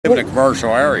live in a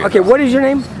commercial area. Okay, what is your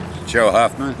name? Joe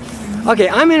Huffman. Okay,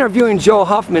 I'm interviewing Joe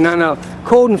Huffman on a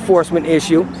code enforcement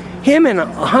issue. Him and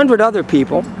 100 other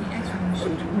people.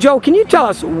 Joe, can you tell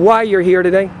us why you're here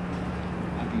today?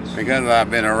 Because I've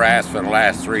been harassed for the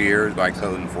last 3 years by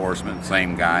code enforcement,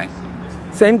 same guy.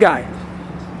 Same guy.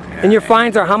 Yeah. And your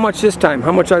fines are how much this time?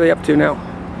 How much are they up to now?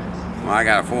 Well, I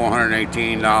got a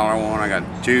 $418 one. I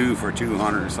got two for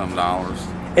 $200 some.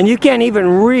 And you can't even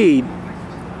read.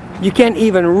 You can't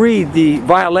even read the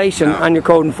violation on your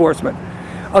code enforcement.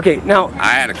 Okay, now I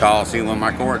had to call to see when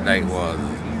my court date was.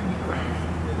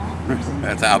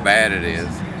 That's how bad it is.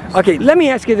 Okay, let me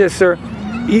ask you this, sir.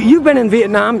 You've been in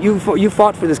Vietnam. You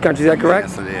fought for this country. Is that correct?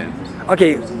 Yes, I did.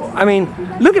 Okay, I mean,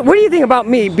 look at what do you think about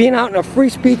me being out in a free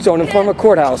speech zone in front of a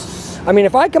courthouse? I mean,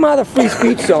 if I come out of the free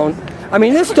speech zone, I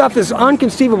mean, this stuff is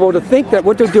inconceivable to think that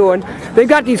what they're doing, they've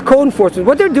got these code enforcement.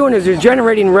 What they're doing is they're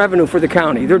generating revenue for the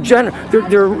county. They're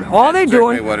all they're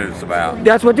doing. That's what it's about.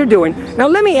 That's what they're doing. Now,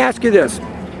 let me ask you this.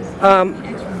 I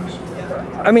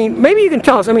mean, maybe you can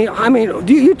tell us. I mean,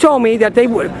 you told me that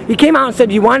he came out and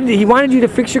said he wanted you to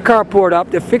fix your carport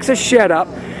up, to fix a shed up.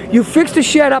 You fixed the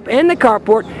shed up and the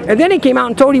carport, and then he came out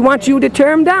and told he wants you to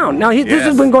tear him down. Now, this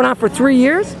has been going on for 3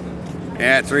 years?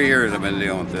 Yeah, 3 years I've been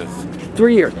dealing with this.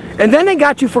 3 years. And then they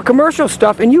got you for commercial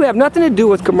stuff, and you have nothing to do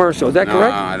with commercial. Is that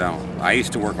correct? No, I don't. I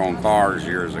used to work on cars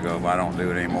years ago, but I don't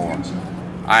do it anymore.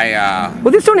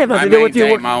 Well, this don't have nothing to do with you. I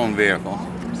maintain my own vehicle.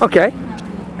 Okay.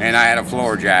 And I had a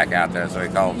floor jack out there, so he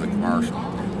calls it commercial.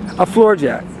 A floor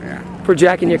jack? Yeah. For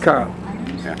jacking your car up?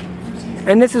 Yeah.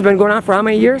 And this has been going on for how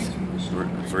many years?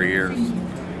 3 years.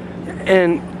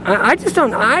 And I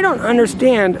don't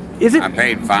understand. Is it? I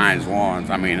paid fines once.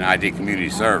 I mean, I did community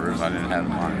service. I didn't have the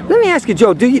money. Let me ask you,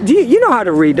 Joe. Do you know how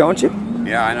to read? Don't you?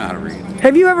 Yeah, I know how to read.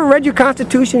 Have you ever read your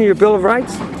Constitution or your Bill of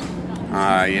Rights?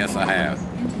 Yes, I have.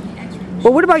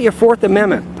 Well, what about your Fourth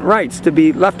Amendment rights to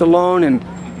be left alone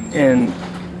and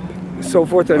so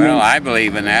forth? I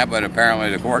believe in that, but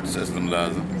apparently the court system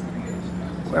doesn't.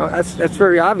 Well, that's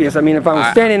very obvious. I mean, if I was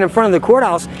standing in front of the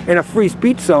courthouse in a free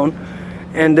speech zone,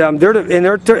 and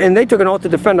they took an oath to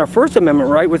defend our First Amendment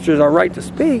right, which is our right to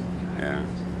speak. Yeah.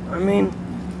 I mean.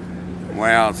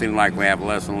 Well, it seems like we have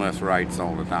less and less rights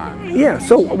all the time. Yeah.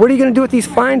 So what are you going to do with these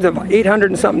fines of $800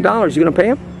 and something? You going to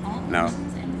pay them? No.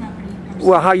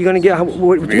 Well, how are you going to get?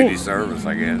 Community service,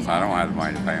 I guess. I don't have the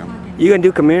money to pay them. You're going to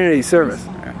do community service.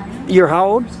 Yeah. You're how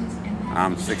old?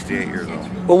 I'm 68 years old.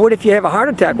 Well, what if you have a heart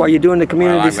attack while you're doing the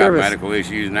community service? I've got medical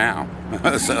issues now,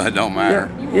 so it don't matter.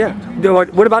 Yeah.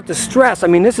 What about the stress? I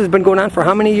mean, this has been going on for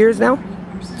how many years now?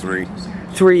 3.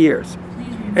 3 years.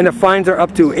 And the fines are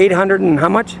up to 800 and how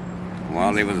much?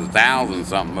 Well, it was 1,000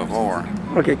 something before.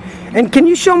 Okay. And can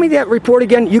you show me that report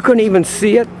again? You couldn't even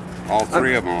see it? All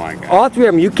 3 of them are like that. All 3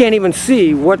 of them. You can't even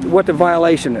see what the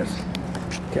violation is.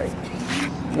 Okay.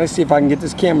 Let's see if I can get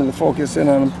this camera to focus in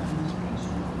on them.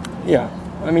 Yeah.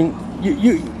 I mean,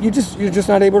 you're just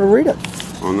not able to read it.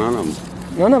 Well, none of them.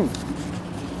 None of them.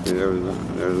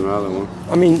 There's another one.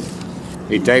 I mean,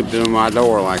 he taped them to my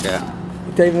door like that.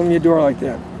 He taped them to your door like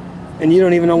that, and you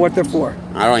don't even know what they're for.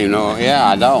 I don't even know. Yeah,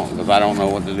 I don't, because I don't know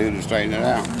what to do to straighten it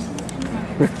out.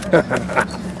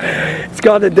 It's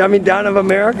called the dumbing down of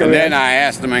America. And then I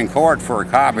asked him in court for a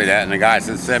copy of that, and the guy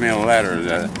said, "Send me a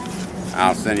letter.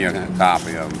 I'll send you a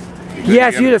copy of them." He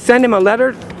asked you to send him a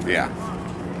letter? Yeah.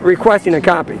 Requesting a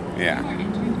copy? Yeah.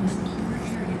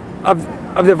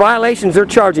 Of the violations they're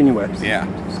charging you with? Yeah.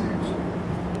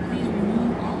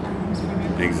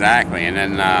 Exactly. And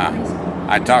then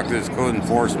I talked to this code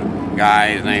enforcement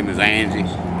guy. His name is Angie.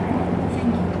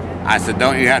 I said,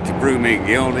 "Don't you have to prove me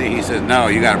guilty?" He said, "No,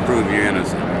 you got to prove you're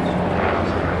innocent."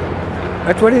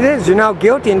 That's what it is. You're now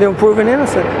guilty and then proven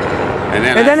innocent. And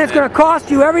then it's going to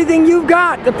cost you everything you've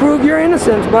got to prove your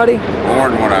innocence, buddy. More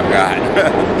than what I've got.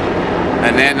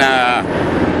 And then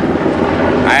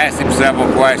I asked him several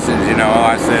questions. You know,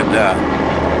 I said,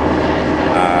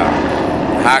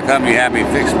 "How come you have me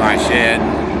fix my shed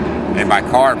and my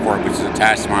carport, which is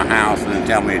attached to my house, and then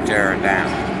tell me to tear it down?"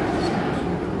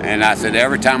 And I said,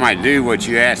 "Every time I do what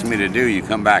you ask me to do, you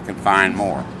come back and find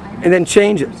more." And then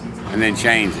change it. And then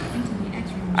change it.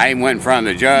 I even went in front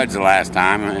of the judge the last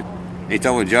time, and he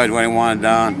told the judge what he wanted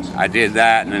done. I did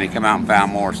that, and then he came out and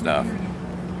found more stuff.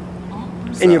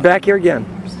 So. And you're back here again?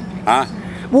 Huh?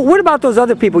 Well, what about those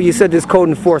other people you said this code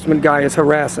enforcement guy is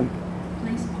harassing?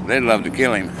 They'd love to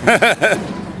kill him.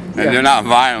 And they're not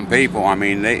violent people. I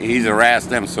mean, he's harassed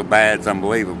them so bad, it's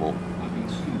unbelievable.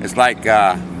 It's like,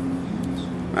 matter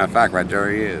of fact, right there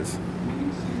he is.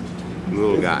 The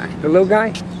little guy. The little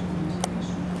guy?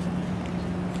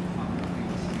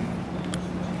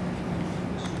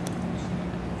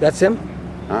 That's him?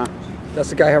 Huh? That's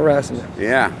the guy harassing you.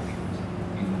 Yeah.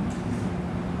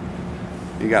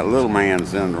 He got little man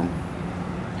syndrome.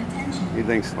 He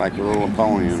thinks like a little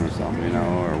Napoleon or something, you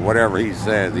know, or whatever he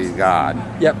says, he's God.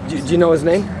 Yep. Do you know his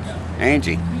name?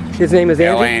 Angie. His name is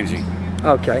Angie? Angie.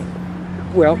 Okay.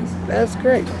 Well, that's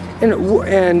great. And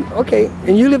okay,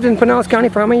 and you lived in Pinellas County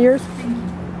for how many years?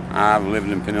 I've lived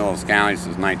in Pinellas County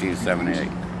since 1978.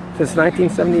 Since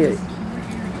 1978.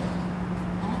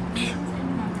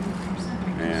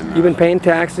 And You've been paying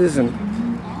taxes and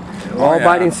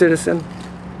law-abiding citizen.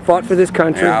 Fought for this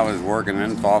country. Yeah, I was working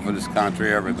and fought for this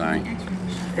country, everything.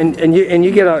 And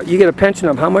you get a pension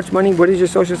of how much money? What is your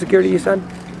Social Security? You said.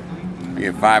 I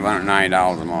get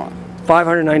 $590 a month.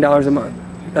 $509 a month.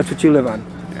 That's what you live on.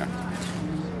 Yeah.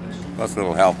 Plus a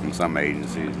little help from some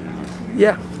agencies.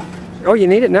 Yeah. Oh, you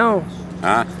need it now.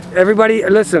 Huh? Everybody,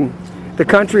 listen. The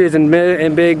country is in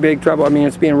big trouble. I mean,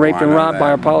 it's being raped and robbed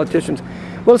by our politicians.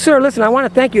 Well, sir, listen. I want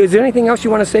to thank you. Is there anything else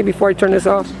you want to say before I turn this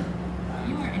off?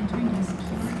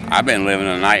 I've been living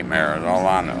a nightmare, is all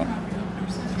I know.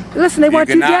 Listen, they want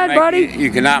you dead, buddy. You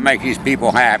cannot make these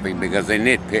people happy because they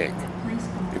nitpick.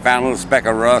 You found a little speck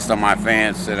of rust on my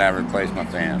fence, said I replaced my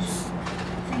fence.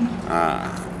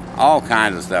 All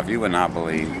kinds of stuff you would not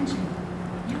believe.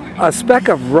 A speck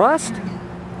of rust?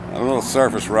 A little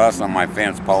surface rust on my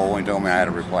fence pole, and he told me I had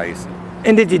to replace it.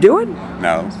 And did you do it?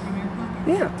 No.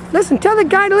 Yeah. Listen, tell the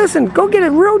guy to listen. Go get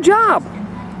a real job.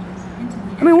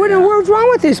 I mean, what in the world's wrong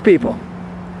with these people?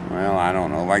 Well, I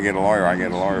don't know. If I get a lawyer, I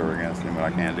get a lawyer against him, but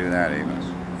I can't do that even.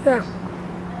 Yeah.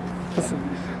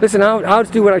 Listen, I'll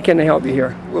do what I can to help you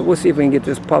here. We'll see if we can get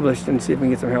this published and see if we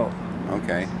can get some help.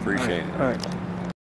 Okay, appreciate it. All right.